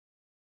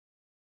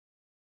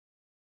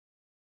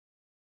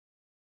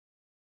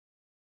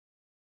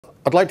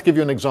I'd like to give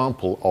you an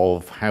example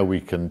of how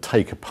we can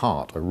take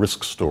apart a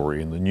risk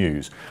story in the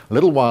news. A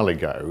little while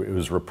ago, it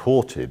was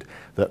reported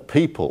that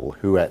people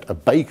who ate a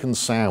bacon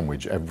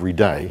sandwich every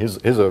day, here's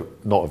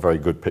not a very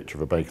good picture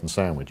of a bacon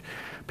sandwich.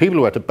 People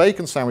who ate a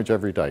bacon sandwich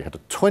every day had a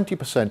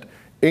 20%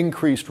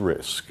 increased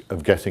risk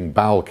of getting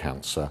bowel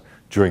cancer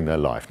during their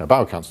life. Now,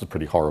 bowel cancer is a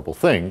pretty horrible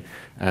thing,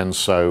 and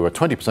so a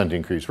 20%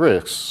 increased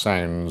risk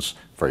sounds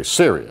very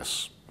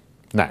serious.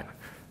 Now,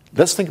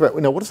 let's think about,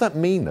 what does that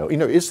mean though?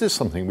 Is this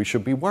something we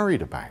should be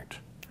worried about?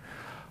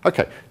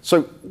 Okay,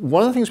 so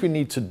one of the things we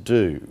need to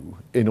do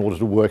in order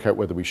to work out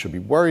whether we should be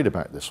worried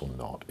about this or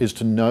not is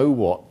to know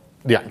what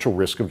the actual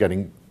risk of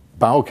getting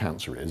bowel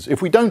cancer is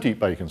if we don't eat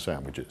bacon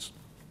sandwiches.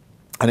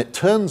 And it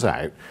turns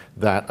out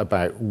that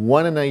about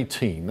 1 in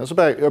 18, that's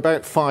about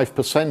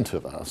 5%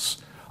 of us,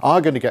 are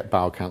going to get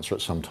bowel cancer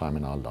at some time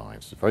in our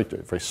lives. It's very,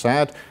 very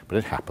sad, but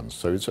it happens.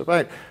 So it's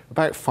about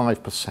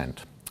 5%.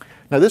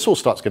 Now, this all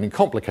starts getting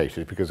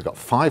complicated because we've got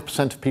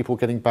 5% of people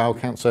getting bowel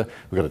cancer,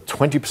 we've got a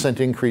 20%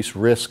 increased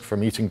risk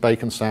from eating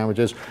bacon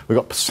sandwiches, we've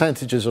got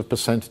percentages of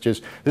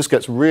percentages. This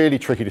gets really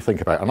tricky to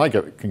think about, and I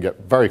can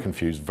get very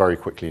confused very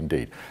quickly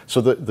indeed.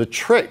 So the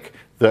trick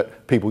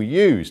that people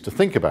use to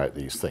think about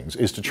these things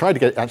is to try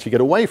to actually get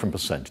away from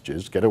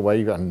percentages, get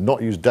away and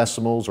not use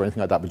decimals or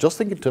anything like that, but just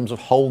think in terms of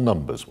whole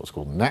numbers, what's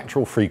called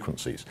natural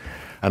frequencies.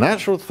 And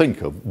actually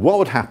think of what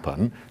would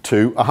happen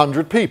to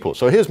 100 people.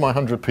 So here's my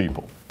 100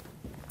 people.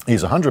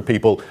 These 100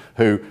 people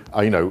who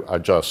are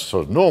just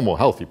sort of normal,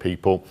 healthy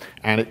people.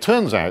 And it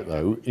turns out,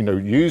 though,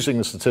 using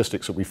the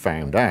statistics that we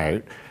found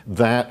out,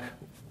 that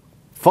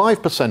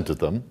 5% of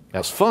them,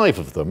 that's 5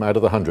 of them out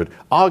of the 100,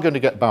 are going to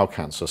get bowel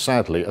cancer,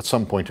 sadly, at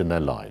some point in their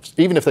lives,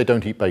 even if they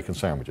don't eat bacon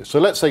sandwiches. So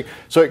let's say,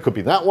 so it could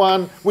be that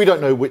one. We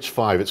don't know which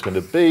 5 it's going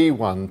to be.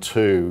 1,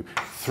 2,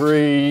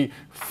 3,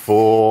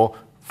 4,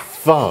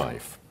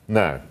 5.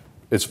 Now,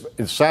 it's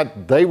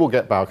sad, they will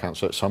get bowel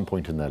cancer at some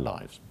point in their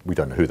lives. We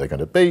don't know who they're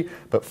going to be,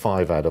 but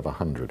 5 out of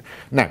 100.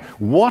 Now,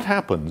 what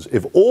happens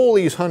if all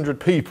these 100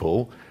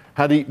 people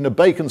had eaten a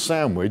bacon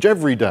sandwich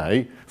every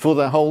day for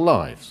their whole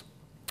lives?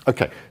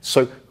 Okay,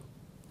 so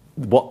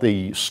what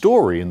the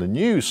story in the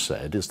news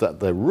said is that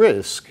the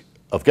risk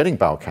of getting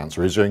bowel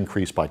cancer is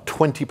increased by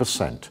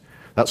 20%.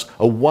 That's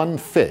a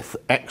 1/5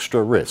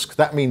 extra risk.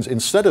 That means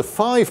instead of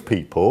 5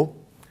 people,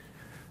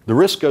 the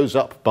risk goes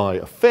up by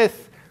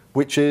 1/5,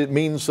 which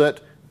means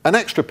that an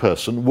extra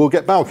person will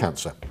get bowel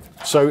cancer.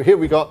 So here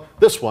we got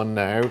this one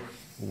now,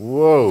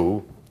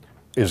 whoa,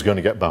 is going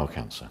to get bowel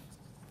cancer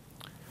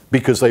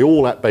because they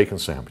all ate bacon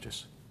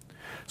sandwiches.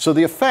 So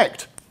the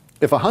effect,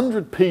 if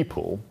 100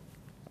 people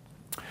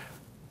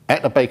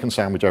ate a bacon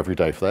sandwich every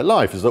day for their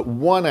life, is that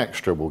 1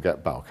 extra will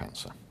get bowel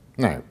cancer.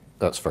 Now,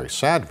 that's very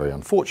sad, very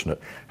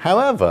unfortunate.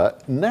 However,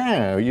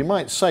 now you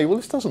might say, well,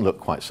 this doesn't look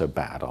quite so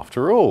bad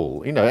after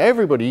all.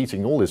 Everybody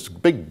eating all this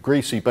big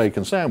greasy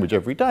bacon sandwich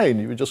every day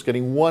and you were just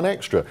getting 1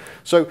 extra.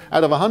 So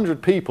out of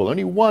 100 people,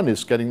 only 1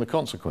 is getting the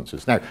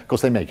consequences. Now, of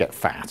course, they may get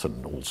fat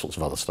and all sorts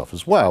of other stuff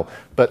as well,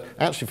 but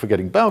actually for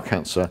getting bowel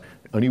cancer,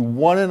 only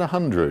 1 in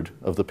 100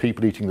 of the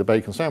people eating the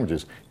bacon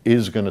sandwiches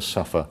is going to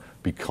suffer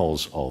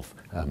because of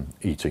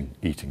eating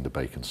the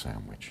bacon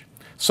sandwich.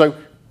 So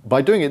by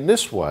doing it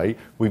this way,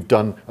 we've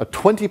done a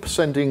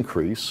 20%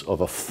 increase of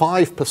a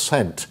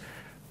 5%,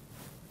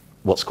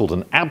 what's called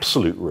an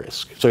absolute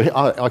risk. So,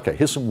 okay,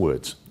 here's some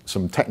words,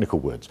 some technical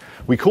words.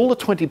 We call the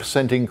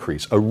 20%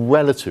 increase a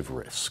relative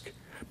risk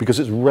because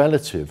it's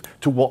relative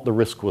to what the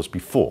risk was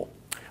before.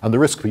 And the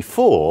risk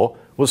before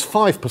was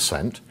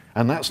 5%,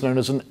 and that's known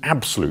as an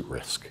absolute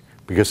risk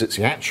because it's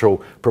the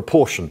actual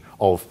proportion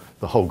of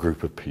the whole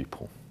group of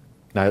people.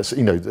 Now,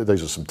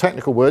 those are some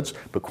technical words,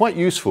 but quite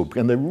useful,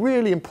 and they're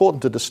really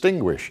important to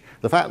distinguish.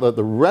 The fact that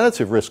the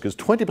relative risk is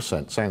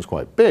 20% sounds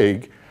quite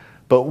big,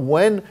 but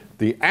when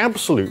the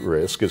absolute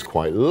risk is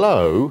quite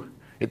low,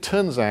 it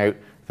turns out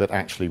that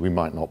actually we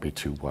might not be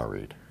too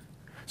worried.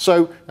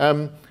 So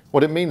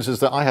what it means is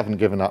that I haven't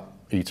given up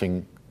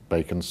eating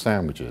bacon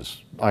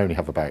sandwiches. I only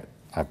have about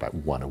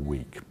 1 a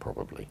week,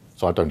 probably.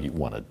 So I don't eat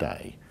 1 a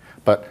day.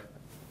 But,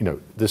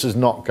 this is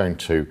not going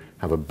to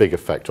have a big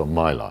effect on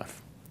my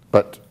life.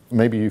 But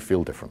maybe you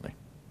feel differently.